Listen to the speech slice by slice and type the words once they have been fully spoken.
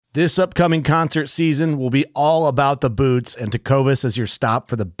This upcoming concert season will be all about the boots, and Tecovas is your stop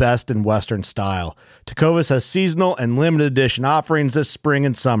for the best in Western style. Tecovas has seasonal and limited edition offerings this spring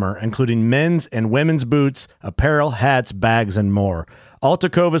and summer, including men's and women's boots, apparel, hats, bags, and more. All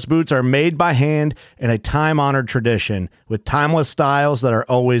Tecovas boots are made by hand in a time-honored tradition with timeless styles that are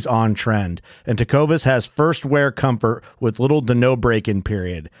always on trend. And Tecovas has first wear comfort with little to no break-in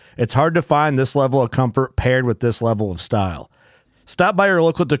period. It's hard to find this level of comfort paired with this level of style. Stop by your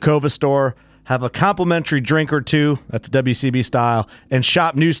local Tecovas store, have a complimentary drink or two, that's WCB style, and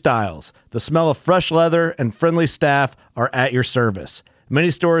shop new styles. The smell of fresh leather and friendly staff are at your service. Many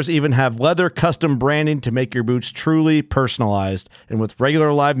stores even have leather custom branding to make your boots truly personalized. And with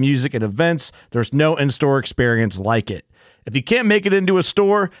regular live music and events, there's no in-store experience like it. If you can't make it into a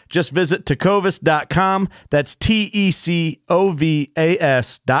store, just visit tecovas.com. That's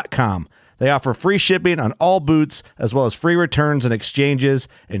TECOVAS.com. They offer free shipping on all boots, as well as free returns and exchanges,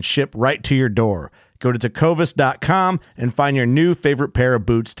 and ship right to your door. Go to tecovas.com and find your new favorite pair of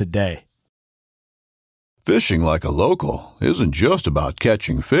boots today. Fishing like a local isn't just about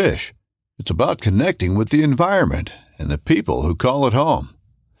catching fish. It's about connecting with the environment and the people who call it home.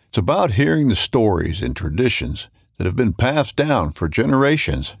 It's about hearing the stories and traditions that have been passed down for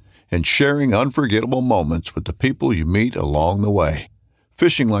generations and sharing unforgettable moments with the people you meet along the way.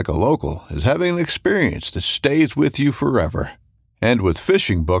 Fishing like a local is having an experience that stays with you forever. And with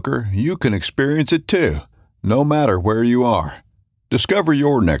Fishing Booker, you can experience it too, no matter where you are. Discover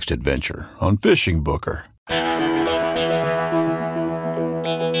your next adventure on Fishing Booker.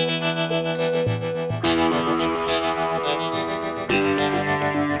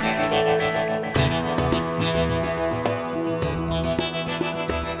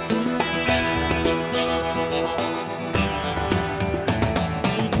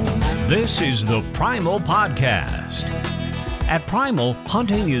 This is the Primal Podcast. At Primal,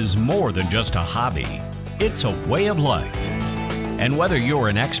 hunting is more than just a hobby. It's a way of life. And whether you're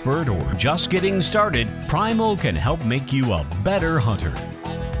an expert or just getting started, Primal can help make you a better hunter.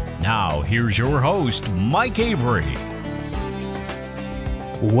 Now, here's your host, Mike Avery.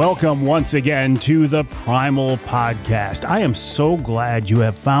 Welcome once again to the Primal Podcast. I am so glad you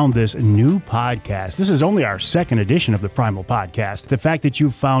have found this new podcast. This is only our second edition of the Primal Podcast. The fact that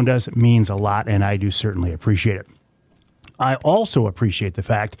you found us means a lot, and I do certainly appreciate it. I also appreciate the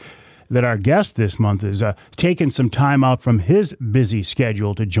fact that our guest this month is taking some time out from his busy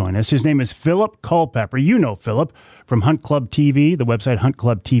schedule to join us. His name is Philip Culpepper. You know Philip from Hunt Club TV, the website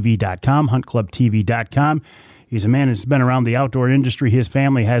huntclubtv.com, huntclubtv.com. He's a man who's been around the outdoor industry. His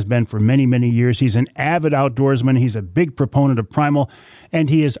family has been for many, many years. He's an avid outdoorsman. He's a big proponent of Primal, and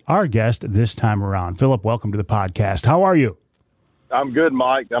he is our guest this time around. Philip, welcome to the podcast. How are you? I'm good,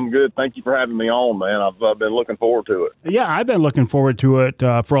 Mike. I'm good. Thank you for having me on, man. I've been looking forward to it. Yeah, I've been looking forward to it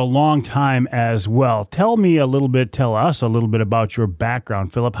for a long time as well. Tell us a little bit about your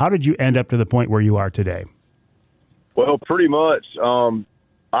background, Philip. How did you end up to the point where you are today? Well, pretty much.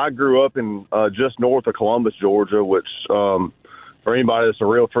 I grew up in just north of Columbus, Georgia, which for anybody that's a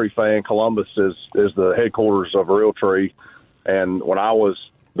Realtree fan, Columbus is the headquarters of Realtree. And when I was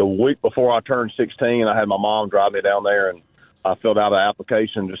the week before I turned 16, I had my mom drive me down there, and I filled out an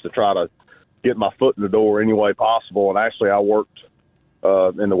application just to try to get my foot in the door any way possible. And actually, I worked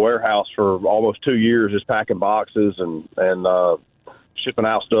in the warehouse for almost 2 years, just packing boxes and shipping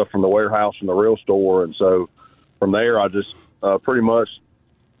out stuff from the warehouse from the real store. And so from there, I just pretty much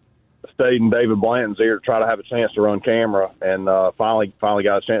stayed in David Blanton's ear to try to have a chance to run camera, and finally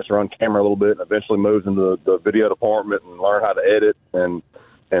got a chance to run camera a little bit, and eventually moved into the video department and learned how to edit and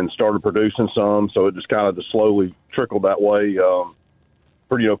started producing some. So it just kind of slowly trickled that way.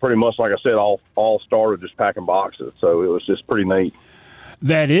 Pretty much, like I said, all started just packing boxes. So it was just pretty neat.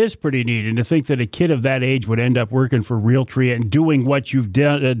 That is pretty neat. And to think that a kid of that age would end up working for Realtree and doing what you've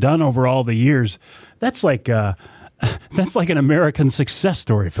done over all the years, that's like an American success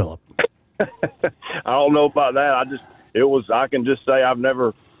story, Philip. I don't know about that. I can just say I'm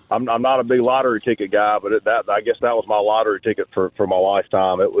not a big lottery ticket guy, but I guess that was my lottery ticket for my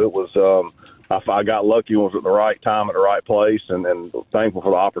lifetime. It was, I got lucky and was at the right time at the right place, and thankful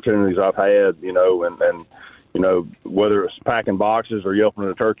for the opportunities I've had, and whether it's packing boxes or yelping at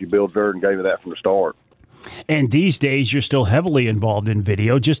a turkey, Bill Jordan gave me that from the start. And these days you're still heavily involved in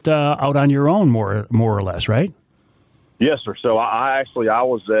video, just out on your own more or less, right? Yes, sir. So I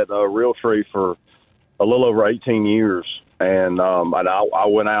was at Realtree for a little over 18 years, and I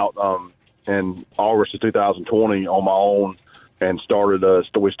went out in August of 2020 on my own and we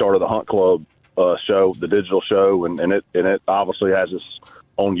started the Hunt Club show, the digital show, and it obviously has its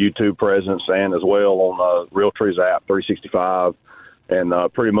own YouTube presence and as well on Realtree's app 365. and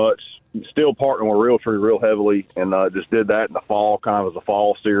pretty much still partnering with Realtree real heavily, and just did that in the fall, kind of as a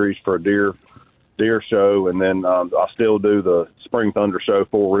fall series for a deer show, and then I still do the Spring Thunder show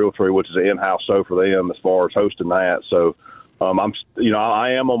for Realtree, which is an in-house show for them as far as hosting that. So I am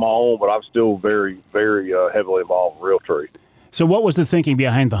on my own, but I'm still very, very heavily involved with Realtree. So what was the thinking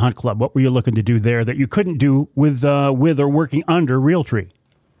behind the Hunt Club? What were you looking to do there that you couldn't do with or working under Realtree?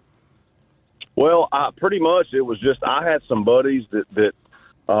 Well, pretty much it was just I had some buddies that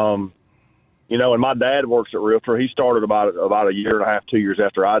and my dad works at Realtree. He started about a year and a half, 2 years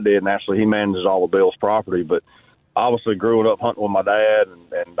after I did, and actually he manages all the Bill's property. But obviously growing up hunting with my dad,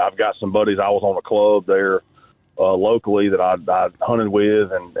 and I've got some buddies. I was on a club there locally that I hunted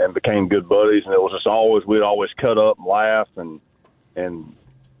with and became good buddies, and it was just we'd always cut up and laugh, and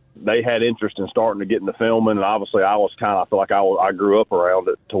they had interest in starting to get into filming, and obviously I feel like I grew up around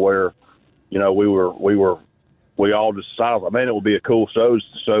it to where, we all just decided, man, it would be a cool show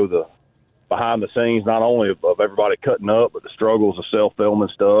to show the behind the scenes, not only of everybody cutting up, but the struggles of self-filming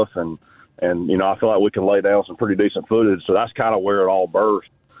stuff, and I feel like we can lay down some pretty decent footage, so that's kind of where it all birthed.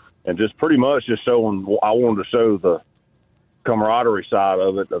 And just pretty much just showing, I wanted to show the camaraderie side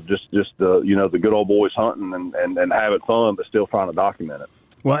of it, of just the, the good old boys hunting and having fun, but still trying to document it.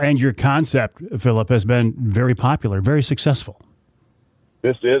 Well, and your concept, Philip, has been very popular, very successful.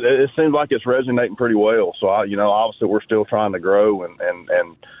 It seems like it's resonating pretty well. So, obviously we're still trying to grow and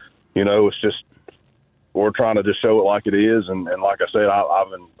it's just, we're trying to just show it like it is. And like I said,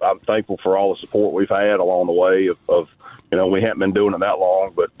 I'm thankful for all the support we've had along the way of we haven't been doing it that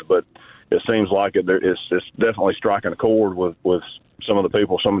long, but it seems like it's definitely striking a chord with some of the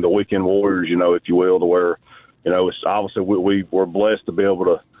people, some of the weekend warriors, if you will, to where, it's obviously we're blessed to be able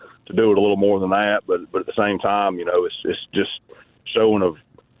to do it a little more than that. But at the same time, it's just showing of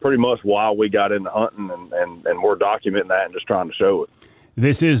pretty much why we got into hunting and we're documenting that and just trying to show it.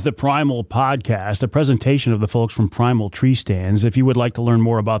 This is the Primal Podcast, a presentation of the folks from Primal Tree Stands. If you would like to learn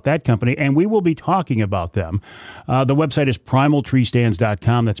more about that company, and we will be talking about them, the website is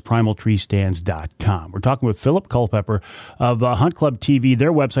primaltreestands.com. That's primaltreestands.com. We're talking with Philip Culpepper of Hunt Club TV,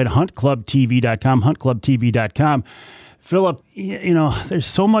 their website, huntclubtv.com, huntclubtv.com. Philip, there's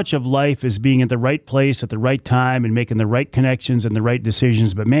so much of life as being at the right place at the right time and making the right connections and the right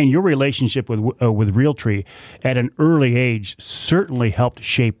decisions. But, man, your relationship with Realtree at an early age certainly helped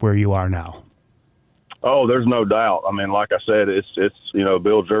shape where you are now. Oh, there's no doubt. I mean, like I said, it's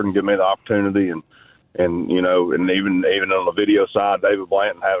Bill Jordan gave me the opportunity, and even on the video side, David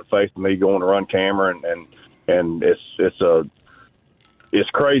Blanton having faith in me going to run camera, and it's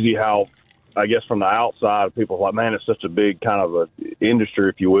crazy how, I guess from the outside, people are like, man, it's such a big kind of a industry,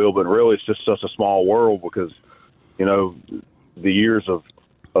 if you will, but really it's just such a small world because, the years of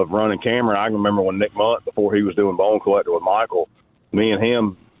running camera. I can remember when Nick Munt, before he was doing Bone Collector with Michael, me and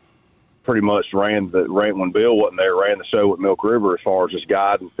him pretty much ran when Bill wasn't there, ran the show with Milk River as far as just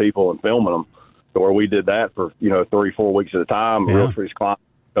guiding people and filming them, to where we did that for, 3-4 weeks at a time. Yeah. Realtree's clients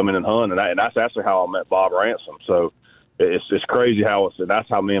come in and hunt, and that's actually how I met Bob Ransom. So, it's crazy how that's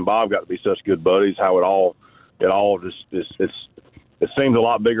how me and Bob got to be such good buddies. How it all just it seems a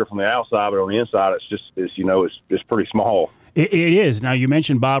lot bigger from the outside, but on the inside, it's pretty small. It is. Now, you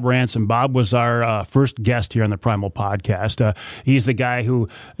mentioned Bob Ransom. Bob was our first guest here on the Primal Podcast. He's the guy who,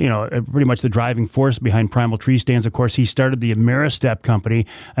 pretty much the driving force behind Primal Tree Stands. Of course, he started the Ameristep company.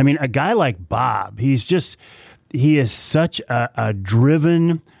 I mean, a guy like Bob, he is such a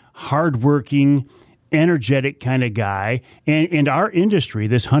driven, hardworking, energetic kind of guy, and our industry,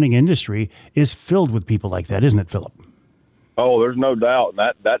 this hunting industry, is filled with people like that, isn't it, Philip? Oh, there's no doubt.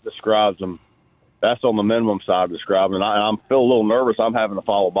 That describes them. That's on the minimum side of describing. And I feel a little nervous. I'm having to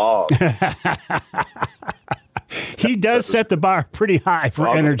follow Bob. He does set the bar pretty high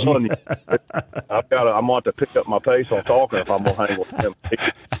for energy. I'm going to pick up my pace on talking if I'm going to hang with him.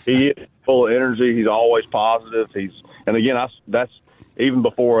 He is full of energy. He's always positive. And again, that's even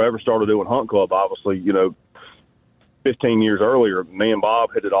before I ever started doing Hunt Club, obviously, 15 years earlier, me and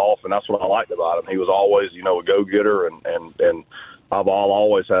Bob hit it off, and that's what I liked about him. He was always, a go-getter, and I'll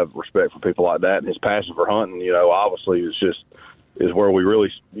always have respect for people like that. And his passion for hunting, obviously is where we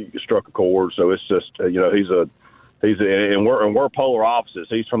really struck a chord. So it's just, and we're polar opposites.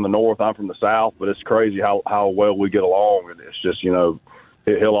 He's from the north, I'm from the south, but it's crazy how well we get along. And it's just, he'll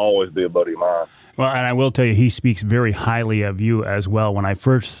always be a buddy of mine. Well, and I will tell you, he speaks very highly of you as well. When I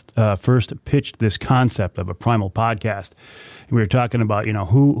first pitched this concept of a Primal Podcast, we were talking about,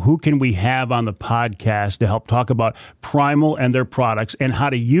 who can we have on the podcast to help talk about Primal and their products and how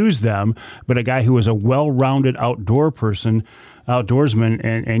to use them, but a guy who is a well-rounded outdoorsman,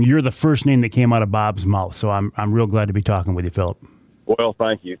 and you're the first name that came out of Bob's mouth. So I'm real glad to be talking with you, Philip. Well,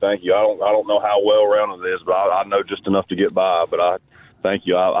 thank you. I don't know how well rounded it is, but I know just enough to get by. But thank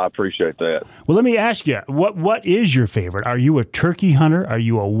you. I appreciate that. Well, let me ask you, what is your favorite? Are you a turkey hunter? Are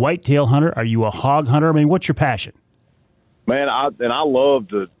you a whitetail hunter? Are you a hog hunter? I mean, what's your passion? Man, I love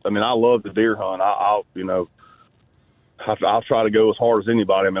the deer hunt. I'll try to go as hard as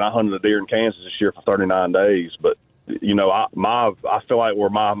anybody. I mean, I hunted a deer in Kansas this year for 39 days, but I feel like where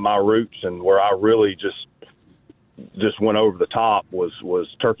my roots and where I really just went over the top was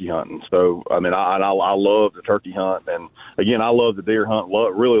turkey hunting. So I mean, I love the turkey hunt, and again, I love the deer hunt.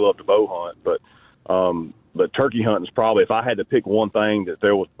 Really love the bow hunt, but turkey hunting is probably, if I had to pick one thing that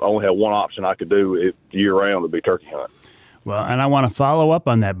there was only had one option I could do year round, would be turkey hunt. Well, and I want to follow up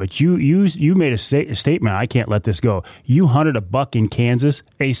on that, but you made a statement. I can't let this go. You hunted a buck in Kansas,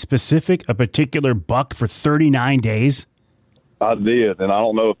 a particular buck for 39 days? I did, and I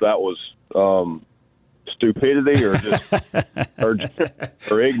don't know if that was stupidity or just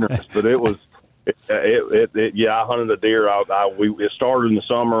or ignorance, but it was. I hunted a deer. It started in the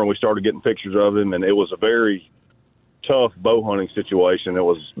summer, and we started getting pictures of him, and it was a very tough bow hunting situation. It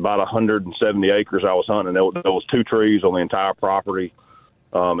was about 170 acres I was hunting. There was 2 trees on the entire property.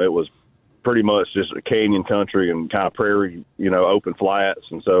 It was pretty much just a canyon country and kind of prairie, open flats.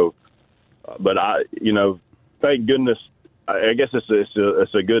 And so, but thank goodness, I guess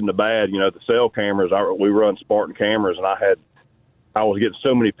it's a good and a bad. The cell cameras, we run Spartan cameras, and I was getting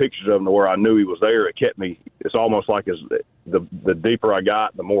so many pictures of him to where I knew he was there. It kept me. It's almost like the deeper I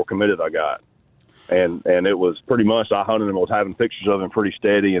got, the more committed I got. And it was pretty much, I hunted him, was having pictures of him pretty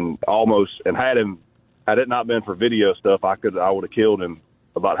steady, and had it not been for video stuff, I would have killed him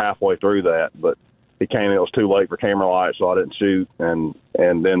about halfway through that. But it was too late for camera lights, so I didn't shoot. And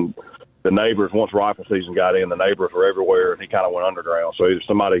then the neighbors, once rifle season got in, the neighbors were everywhere, and he kind of went underground. So either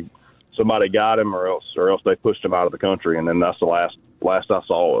somebody got him, or else they pushed him out of the country, and then that's the last I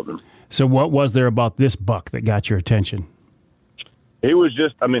saw of him. So what was there about this buck that got your attention? He was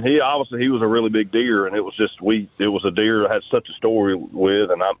just, he was a really big deer, and it was a deer I had such a story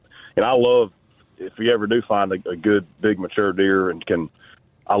with, and I love, if you ever do find a good, big, mature deer,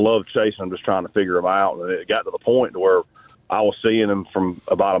 I love chasing them, just trying to figure them out. And it got to the point where I was seeing him from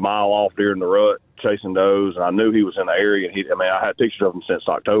about a mile off during the rut, chasing does, and I knew he was in the area. And I had pictures of him since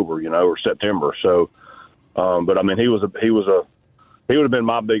October, or September. So, but he would have been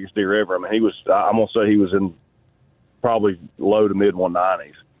my biggest deer ever. I'm gonna say he was in probably low to mid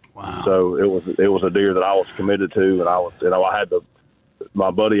 190s. Wow. So it was a deer that I was committed to, and I had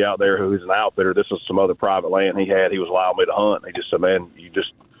my buddy out there who's an outfitter. This was some other private land he was allowing me to hunt. And he just said, "Man, you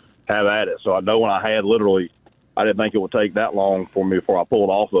just have at it." So I know when I had I didn't think it would take that long for me before I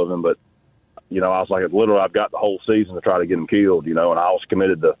pulled off of him, but I was like, literally, I've got the whole season to try to get him killed, and I was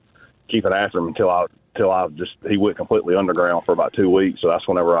committed to keeping after him until he went completely underground for about 2 weeks. So that's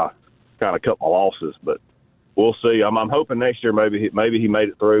whenever I kind of cut my losses, but we'll see. I'm hoping next year maybe he made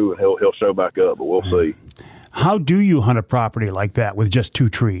it through and he'll show back up, but we'll see. How do you hunt a property like that with just 2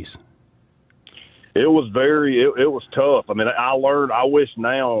 trees? It was it was tough. I learned. I wish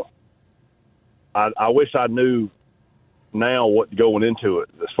I knew now what going into it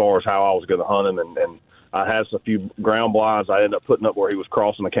as far as how I was going to hunt him, and I had a few ground blinds I ended up putting up where he was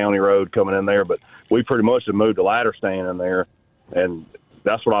crossing the county road coming in there, but we pretty much had moved a ladder stand in there, and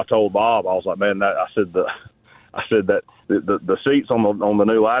that's what I told Bob. I was like, man, I said that the seats on the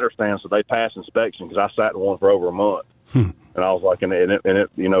new ladder stand, so they passed inspection, because I sat in one for over a month, and I was like, and it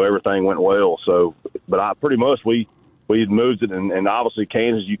everything went well. So, but I pretty much we had moved it, and obviously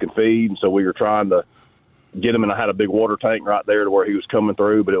Kansas you can feed, and so we were trying to get him, and I had a big water tank right there to where he was coming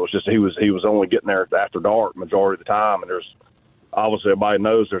through, but it was just he was only getting there after dark majority of the time, and there's obviously everybody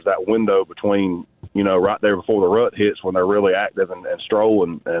knows there's that window between right there before the rut hits when they're really active and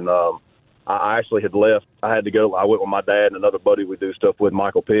strolling, and I actually had left. I had to go. I went with my dad and another buddy we do stuff with,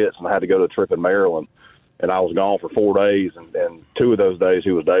 Michael Pitts, and I had to go to a trip in Maryland, and I was gone for 4 days, and 2 of those days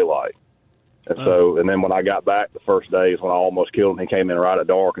he was daylight. And so, and then when I got back, the first day is when I almost killed him. He came in right at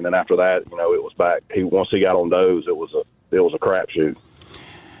dark, and then after that, it was back. Once he got on does, it was a crapshoot.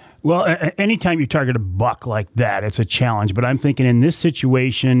 Well, anytime you target a buck like that, it's a challenge. But I'm thinking in this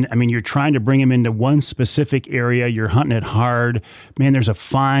situation, you're trying to bring him into one specific area. You're hunting it hard. Man, there's a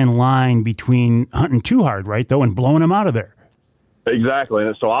fine line between hunting too hard, right, though, and blowing him out of there. Exactly.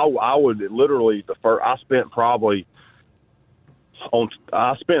 And so I would literally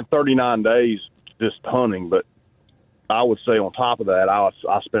I spent 39 days just hunting, but I would say on top of that, I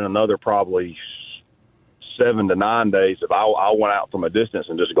spent another probably 7 to 9 days if I went out from a distance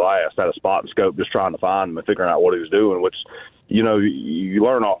and just glassed, had a spot and scope, just trying to find him and figuring out what he was doing, which, you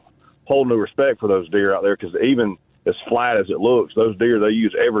learn a whole new respect for those deer out there, because even as flat as it looks, those deer, they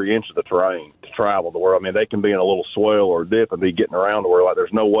use every inch of the terrain to travel to where, I mean, they can be in a little swell or dip and be getting around to where, like,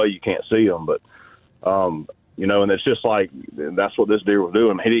 there's no way you can't see them. But, you know, and it's just like, that's what this deer was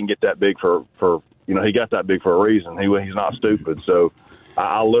doing. He didn't get that big for you know, he got that big for a reason. He's not stupid. So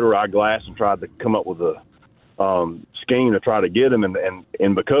I glassed and tried to come up with a scheme to try to get him.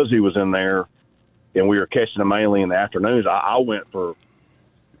 And because he was in there and we were catching him mainly in the afternoons, I went for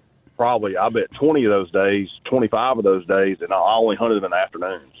probably, I bet 20 of those days, 25 of those days, and I only hunted them in the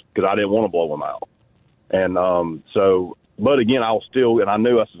afternoons because I didn't want to blow them out. And but again, I was still, and I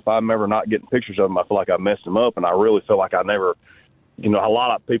knew, I said, if I'm ever not getting pictures of them, I feel like I messed them up. And I really feel like I never, you know, a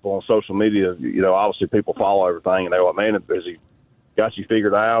lot of people on social media, you know, obviously people follow everything, and they're like, man, has he got you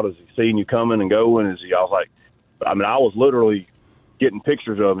figured out? Is he seeing you coming and going? I was like, I mean, I was literally getting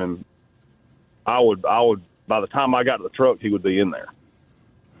pictures of him. I would, by the time I got to the truck, he would be in there.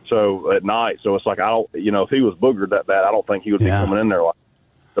 So at night, so it's like, I don't, you know, if he was boogered that bad, I don't think he would be coming in there. Like,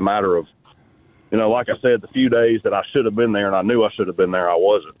 it's a matter of, you know, like I said, the few days that I should have been there and I knew I should have been there, I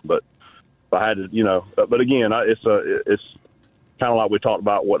wasn't. But if I had to, you know, but again, it's kind of like we talked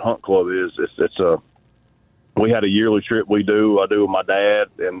about what Hunt Club is. We had a yearly trip I do with my dad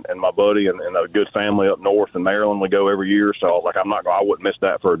and my buddy and a good family up north in Maryland. We go every year. So I was like, I wouldn't miss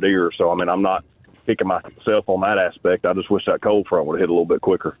that for a deer. So, I mean, I'm not kicking myself on that aspect. I just wish that cold front would have hit a little bit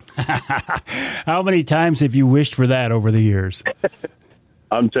quicker. How many times have you wished for that over the years?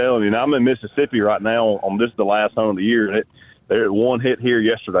 I'm telling you, now I'm in Mississippi right now on this is the last hunt of the year. And there one hit here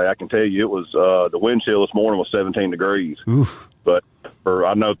yesterday. I can tell you it was the wind chill this morning was 17 degrees. Oof. But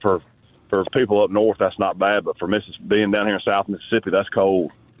I know for people up north, that's not bad. But for being down here in South Mississippi, that's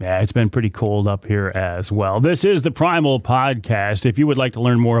cold. Yeah, it's been pretty cold up here as well. This is the Primal Podcast. If you would like to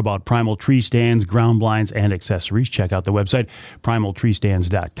learn more about Primal tree stands, ground blinds, and accessories, check out the website,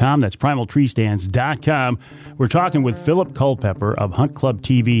 primaltreestands.com. That's primaltreestands.com. We're talking with Philip Culpepper of Hunt Club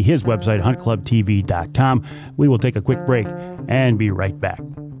TV, his website, huntclubtv.com. We will take a quick break and be right back.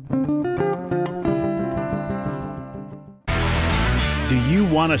 Do you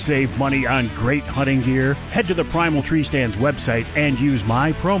want to save money on great hunting gear? Head to the Primal Tree Stands website and use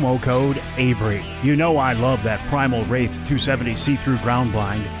my promo code AVERY. You know I love that Primal Wraith 270 see-through ground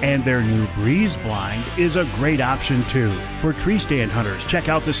blind, and their new Breeze blind is a great option too. For tree stand hunters, check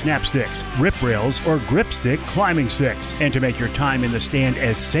out the Snap Sticks, Rip Rails, or Grip Stick climbing sticks. And to make your time in the stand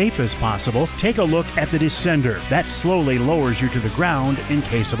as safe as possible, take a look at the Descender. That slowly lowers you to the ground in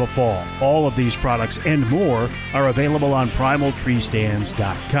case of a fall. All of these products and more are available on primaltreestands.com.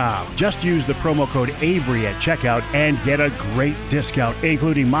 Just use the promo code AVERY at checkout and get a great discount,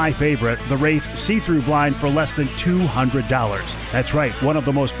 including my favorite, the Wraith see-through blind for less than $200. That's right, one of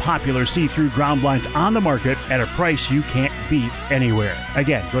the most popular see-through ground blinds on the market at a price you can't beat anywhere.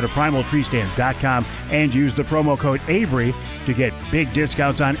 Again, go to primaltreestands.com and use the promo code AVERY to get big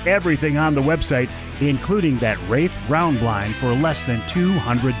discounts on everything on the website, including that Wraith ground blind for less than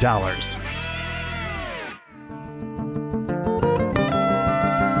 $200.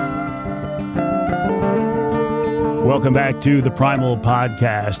 Welcome back to the Primal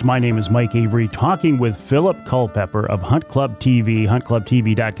Podcast. My name is Mike Avery, talking with Philip Culpepper of Hunt Club TV,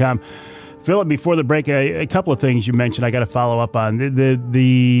 huntclubtv.com. Philip, before the break, a couple of things you mentioned I got to follow up on.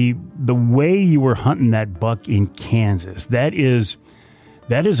 The way you were hunting that buck in Kansas, that is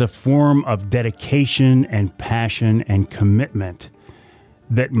a form of dedication and passion and commitment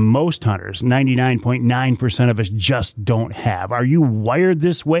that most hunters, 99.9% of us, just don't have. Are you wired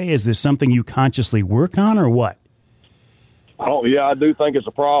this way? Is this something you consciously work on, or what? Oh, yeah, I do think it's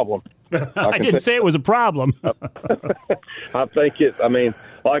a problem. I didn't say it was a problem. I think I mean,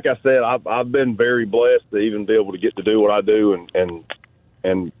 like I said, I've been very blessed to even be able to get to do what I do,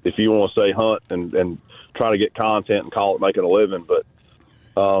 and if you want to say hunt and try to get content and call it making a living. But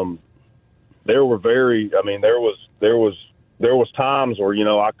there was times where, you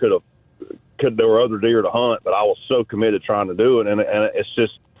know, there were other deer to hunt, but I was so committed trying to do it, and it's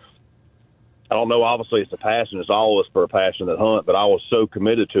just, I don't know, obviously it's a passion. It's always for a passionate hunt, but I was so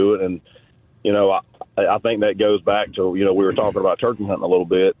committed to it. And, you know, I think that goes back to, you know, we were talking about turkey hunting a little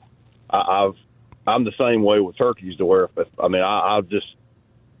bit. I'm the same way with turkeys to where, I just,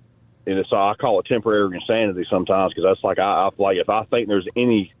 and so I call it temporary insanity sometimes, because that's like, I like, if I think there's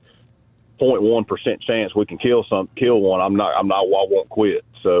any 0.1% chance we can kill one, I won't quit.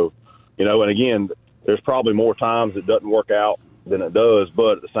 So, you know, and again, there's probably more times it doesn't work out than it does,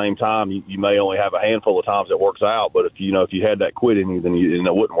 but at the same time, you may only have a handful of times it works out. But if you had that quit in you, then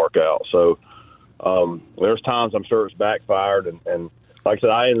it wouldn't work out. So there's times I'm sure it's backfired, and like I said,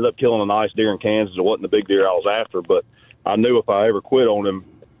 I ended up killing a nice deer in Kansas. It wasn't the big deer I was after, but I knew if I ever quit on him,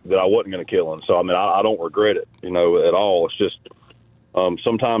 that I wasn't going to kill him. So, I mean, I don't regret it, you know, at all. It's just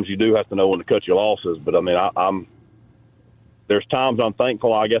sometimes you do have to know when to cut your losses. But, I mean, there's times I'm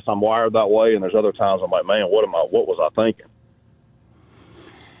thankful. I guess I'm wired that way, and there's other times I'm like, man, what was I thinking?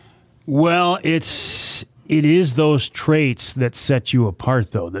 Well, it is those traits that set you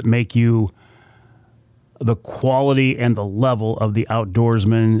apart, though, that make you the quality and the level of the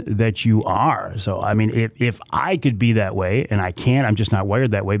outdoorsman that you are. So, I mean, if I could be that way, and I can't, I'm just not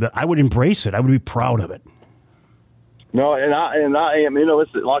wired that way, but I would embrace it. I would be proud of it. No, and I am, you know,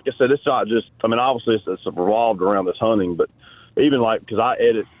 it's like I said, it's not just, I mean, obviously it's revolved around this hunting, but even like, because I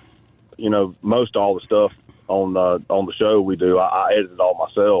edit, you know, most all the stuff on the show we do, I edit it all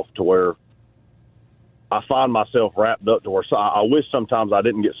myself to where I find myself wrapped up to where I wish sometimes I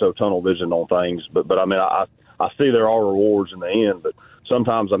didn't get so tunnel vision on things, but I mean, I see there are rewards in the end, but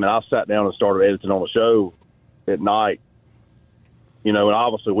sometimes, I mean, I've sat down and started editing on the show at night, you know, and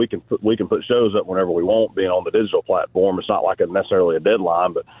obviously we can put shows up whenever we want, being on the digital platform. It's not like necessarily a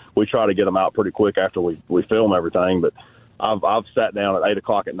deadline, but we try to get them out pretty quick after we film everything. But I've sat down at 8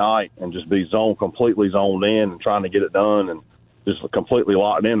 o'clock at night and just be completely zoned in and trying to get it done and just completely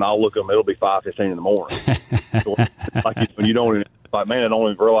locked in. I'll look at them; it'll be 5:15 in the morning. So like when you don't even, like, man, I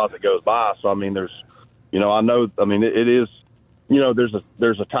don't even realize it goes by. So I mean, there's, you know, I know, I mean, it is, you know,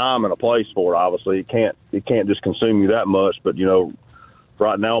 there's a time and a place for it. Obviously, it can't just consume you that much. But you know,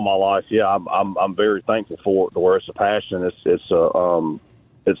 right now in my life, yeah, I'm very thankful for it. To where it's a passion, it's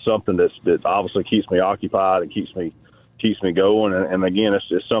something that obviously keeps me occupied and keeps me going. And again,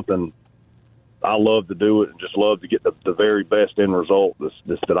 it's something I love to do it and just love to get the very best end result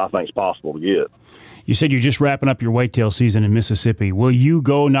that I think is possible to get. You said you're just wrapping up your whitetail season in Mississippi. Will you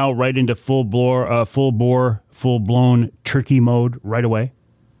go now right into full bore, full blown turkey mode right away?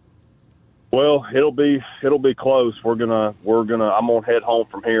 Well, it'll be close. I'm gonna head home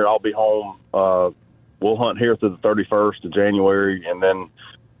from here. I'll be home. We'll hunt here through the 31st of January, and then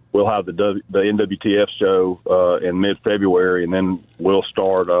we'll have the NWTF show in mid-February, and then we'll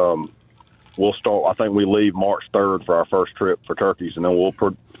start. I think we leave March 3rd for our first trip for turkeys, and then we'll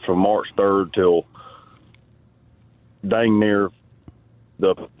from March 3rd till dang near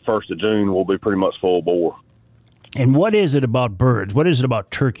the 1st of June, we'll be pretty much full bore. And what is it about birds? What is it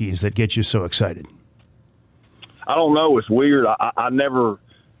about turkeys that gets you so excited? I don't know. It's weird. I never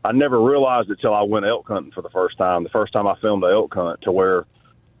realized it till I went elk hunting for the first time. The first time I filmed the elk hunt, to where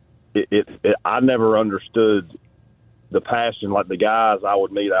I never understood the passion, like the guys I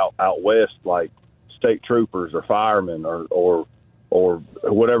would meet out west, like state troopers or firemen or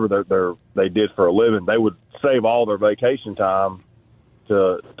whatever they did for a living. They would save all their vacation time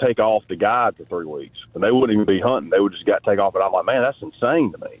to take off to guide for 3 weeks, and they wouldn't even be hunting. They would just take off, and I'm like, man, that's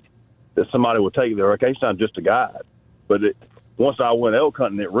insane to me that somebody would take their vacation time just to guide. But once I went elk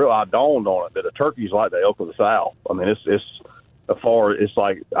hunting, I dawned on it that a turkey's like the elk of the South. I mean, it's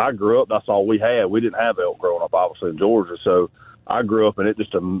like I grew up, that's all we had. We didn't have elk growing up, obviously, in Georgia. So I grew up, and it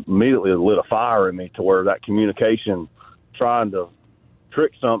just immediately lit a fire in me to where that communication, trying to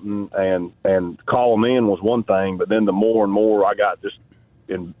trick something and call them in was one thing, but then the more and more I got just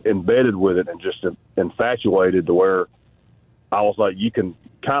embedded with it and just infatuated to where I was like, you can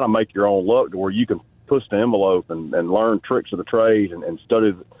kind of make your own luck, to where you can push the envelope and learn tricks of the trade and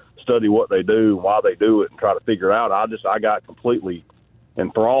study what they do, why they do it, and try to figure it out. I got completely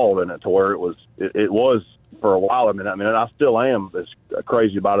enthralled in it to where it was for a while. I mean, I still am as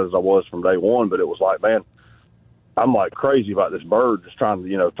crazy about it as I was from day one, but it was like, man, I'm like crazy about this bird, just trying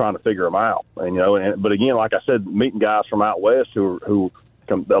to figure them out. And, but again, like I said, meeting guys from out west who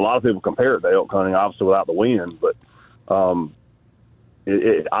a lot of people compare it to elk hunting, obviously without the wind, but I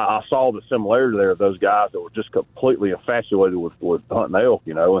saw the similarity there of those guys that were just completely infatuated with hunting elk,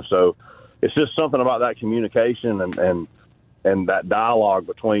 and so it's just something about that communication and that dialogue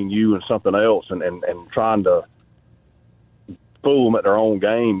between you and something else and trying to fool them at their own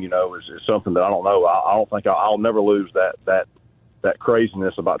game, is something that I don't know. I don't think I'll never lose that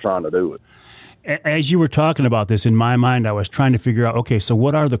craziness about trying to do it. As you were talking about this, in my mind, I was trying to figure out, okay, so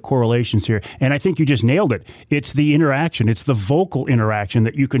what are the correlations here? And I think you just nailed it. It's the interaction. It's the vocal interaction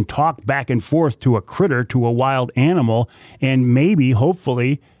that you can talk back and forth to a critter, to a wild animal, and maybe,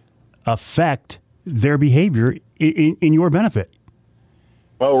 hopefully, affect their behavior in your benefit.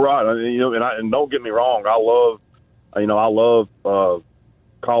 Well, right. And don't get me wrong. I love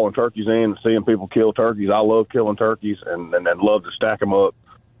calling turkeys in and seeing people kill turkeys. I love killing turkeys and love to stack them up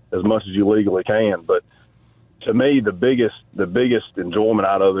as much as you legally can. But to me, the biggest enjoyment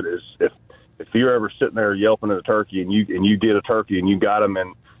out of it is if you're ever sitting there yelping at a turkey and you get a turkey and you got him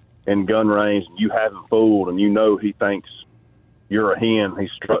in gun range and you have him fooled and he thinks you're a hen,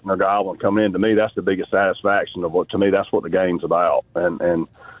 he's strutting or gobbling coming in. To me, that's the biggest satisfaction of to me, that's what the game's about. And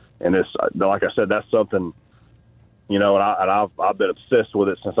it's, like I said, that's something, you know, and I've been obsessed with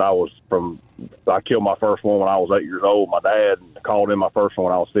it since I killed my first one when I was 8 years old. My dad called in my first one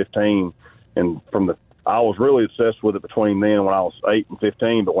when I was 15. And I was really obsessed with it between then when I was 8 and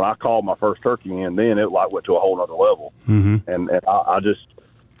 15. But when I called my first turkey in, then it like went to a whole nother level. Mm-hmm. And I just,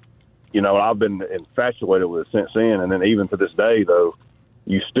 you know, I've been infatuated with it since then. And then even to this day, though,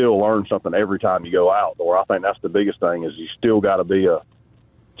 you still learn something every time you go out. Or I think that's the biggest thing is you still got to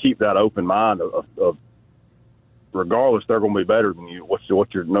keep that open mind of regardless, they're going to be better than you. What's your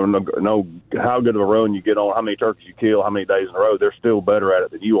no how good of a run you get on, how many turkeys you kill, how many days in a row. They're still better at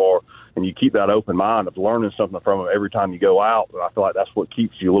it than you are, and you keep that open mind of learning something from them every time you go out. And I feel like that's what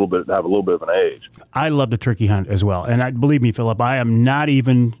keeps you have a little bit of an edge. I love the turkey hunt as well, and believe me, Philip, I am not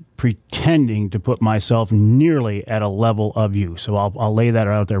even pretending to put myself nearly at a level of you. So I'll lay that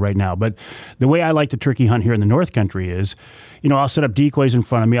out there right now. But the way I like the turkey hunt here in the North Country is, you know, I'll set up decoys in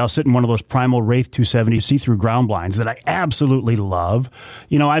front of me. I'll sit in one of those Primal Wraith 270 see-through ground blinds that I absolutely love.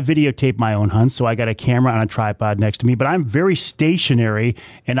 You know, I videotape my own hunts, so I got a camera on a tripod next to me, but I'm very stationary,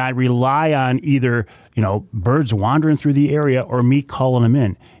 and I rely on either, you know, birds wandering through the area or me calling them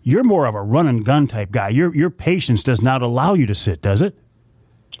in. You're more of a run-and-gun type guy. Your patience does not allow you to sit, does it?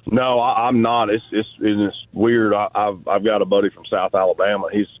 No, I'm not. It's weird. I've got a buddy from South Alabama.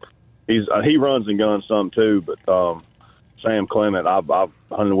 He runs and guns some too, but Sam Clement, I've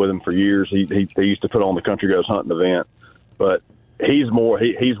hunted with him for years. He used to put on the Country Goes Hunting event, but he's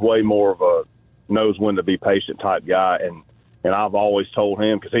way more of a knows when to be patient type guy, and I've always told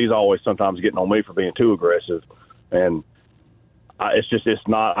him, because he's always sometimes getting on me for being too aggressive, and I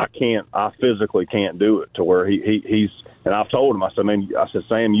physically can't do it to where he's. And I've told him, I said,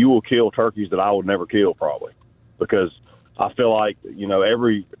 Sam, you will kill turkeys that I would never kill probably, because I feel like, you know,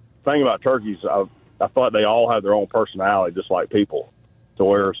 every thing about turkeys, I feel like they all have their own personality, just like people, to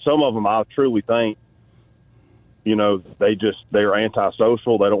where some of them I truly think, you know, they're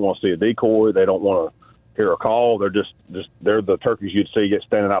antisocial. They don't want to see a decoy. They don't want to hear a call. They're the turkeys you'd see get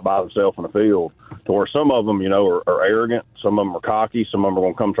standing out by themselves in the field, to where some of them, you know, are arrogant. Some of them are cocky. Some of them are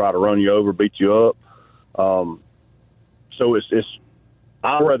going to come try to run you over, beat you up. So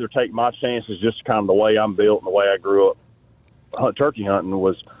I'd rather take my chances, just kind of the way I'm built and the way I grew up turkey hunting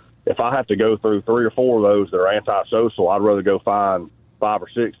was, if I have to go through 3 or 4 of those that are antisocial, I'd rather go find 5 or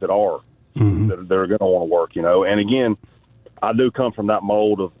 6 that are, mm-hmm. that are going to want to work, you know. And again, I do come from that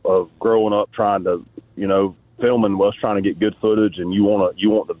mold of growing up trying to, you know, filming us trying to get good footage, and you want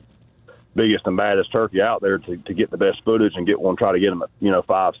the biggest and baddest turkey out there to get the best footage and get one, try to get them at, you know,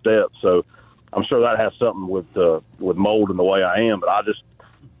 5 steps. So I'm sure that has something with mold and the way I am, but I just,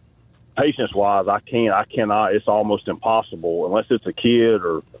 patience-wise, I cannot. It's almost impossible unless it's a kid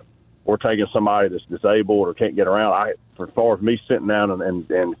or we're taking somebody that's disabled or can't get around. As far as me sitting down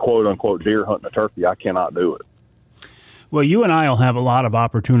and quote-unquote deer hunting a turkey, I cannot do it. Well, you and I will have a lot of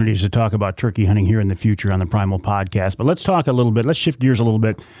opportunities to talk about turkey hunting here in the future on the Primal Podcast, but let's shift gears a little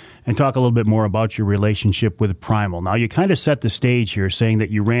bit and talk a little bit more about your relationship with Primal. Now, you kind of set the stage here saying that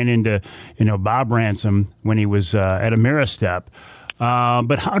you ran into, you know, Bob Ransom when he was at Ameristep.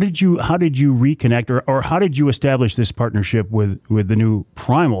 But how did you reconnect, or how did you establish this partnership with the new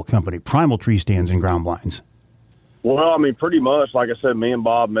Primal company, Primal Tree Stands and Ground Blinds? Well, I mean, pretty much, like I said, me and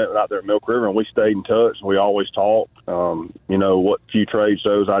Bob met out there at Milk River, and we stayed in touch, and we always talked. You know, what few trade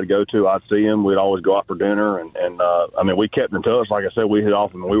shows I'd go to, I'd see him. We'd always go out for dinner, and I mean, we kept in touch. Like I said, we hit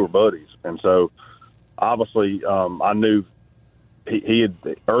off and we were buddies. And so, obviously, I knew he had,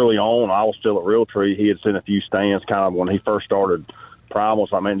 early on, I was still at Realtree. He had sent a few stands kind of when he first started Primal.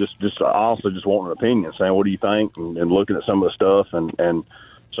 So, I mean, just honestly just wanting an opinion, saying, what do you think? And looking at some of the stuff. And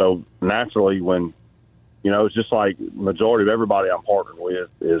so, naturally, when, you know, it's just like majority of everybody I'm partnered with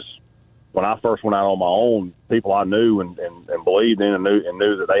is, when I first went out on my own, people I knew and believed in and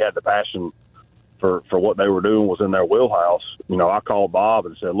knew that they had the passion for what they were doing was in their wheelhouse. You know, I called Bob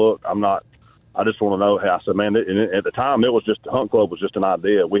and said, look, I just want to know. I said, man, at the time it was just, Hunt Club was just an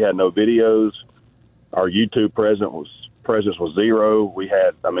idea. We had no videos. Our YouTube presence was zero. We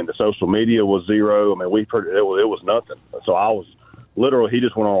had, I mean, the social media was zero. I mean, it was nothing. So I was literally, he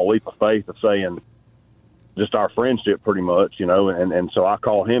just went on a leap of faith of saying, just our friendship pretty much, you know, and so I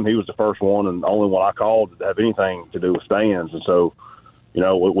called him. He was the first one and only one I called to have anything to do with stands. And so, you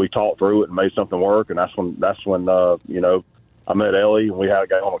know, we talked through it and made something work. And that's when you know, I met Ellie and we had a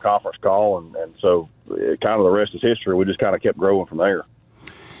guy on a conference call. And so kind of the rest is history. We just kind of kept growing from there.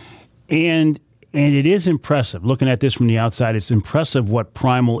 And And it is impressive. Looking at this from the outside, it's impressive what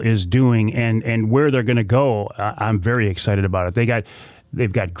Primal is doing and where they're going to go. I'm very excited about it.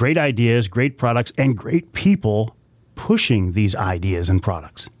 They've got great ideas, great products, and great people pushing these ideas and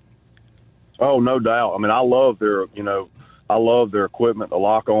products. Oh, no doubt. I mean, I love their equipment, the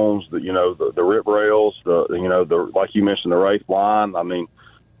lock-ons, the rip rails, the like you mentioned, the Wraith line. I mean,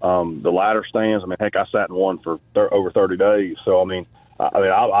 the ladder stands. I mean, heck, I sat in one for over 30 days. So,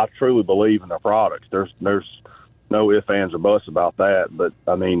 I truly believe in their products. There's no ifs, ands, or buts about that. But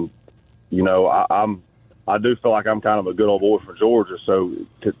I mean, I do feel like I'm kind of a good old boy from Georgia. So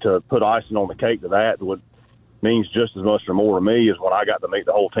to put icing on the cake to that would means just as much or more to me as when I got to meet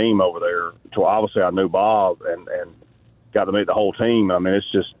the whole team over there. So obviously I knew Bob and got to meet the whole team. I mean,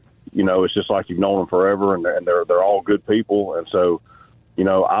 it's just like you've known them forever, and they're all good people. And so,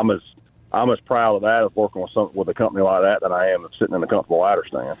 I'm as proud of that, of working with a company like that, than I am of sitting in a comfortable ladder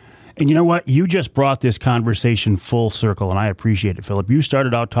stand. And you know what? You just brought this conversation full circle, and I appreciate it, Philip. You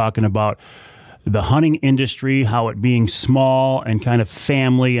started out talking about the hunting industry, how it being small and kind of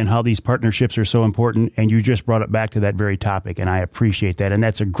family, and how these partnerships are so important, and you just brought it back to that very topic, and I appreciate that. And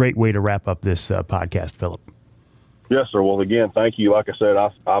that's a great way to wrap up this podcast, Philip. Yes, sir. Well, again, thank you. Like I said,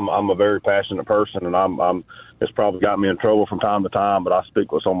 I'm a very passionate person, and it's probably got me in trouble from time to time, but I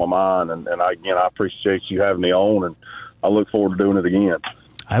speak what's on my mind. And I appreciate you having me on, and I look forward to doing it again.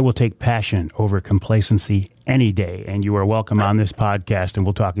 I will take passion over complacency any day, and you are welcome on this podcast, and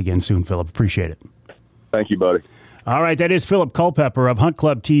we'll talk again soon, Philip. Appreciate it. Thank you, buddy. All right, that is Philip Culpepper of Hunt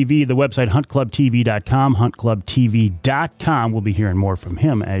Club TV, the website huntclubtv.com, huntclubtv.com. We'll be hearing more from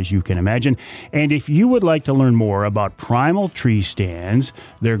him, as you can imagine. And if you would like to learn more about Primal tree stands,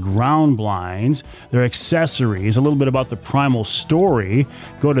 their ground blinds, their accessories, a little bit about the Primal story,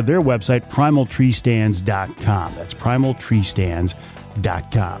 go to their website, primaltreestands.com. That's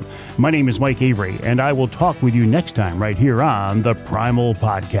primaltreestands.com. My name is Mike Avery, and I will talk with you next time right here on the Primal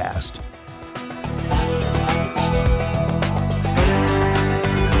Podcast.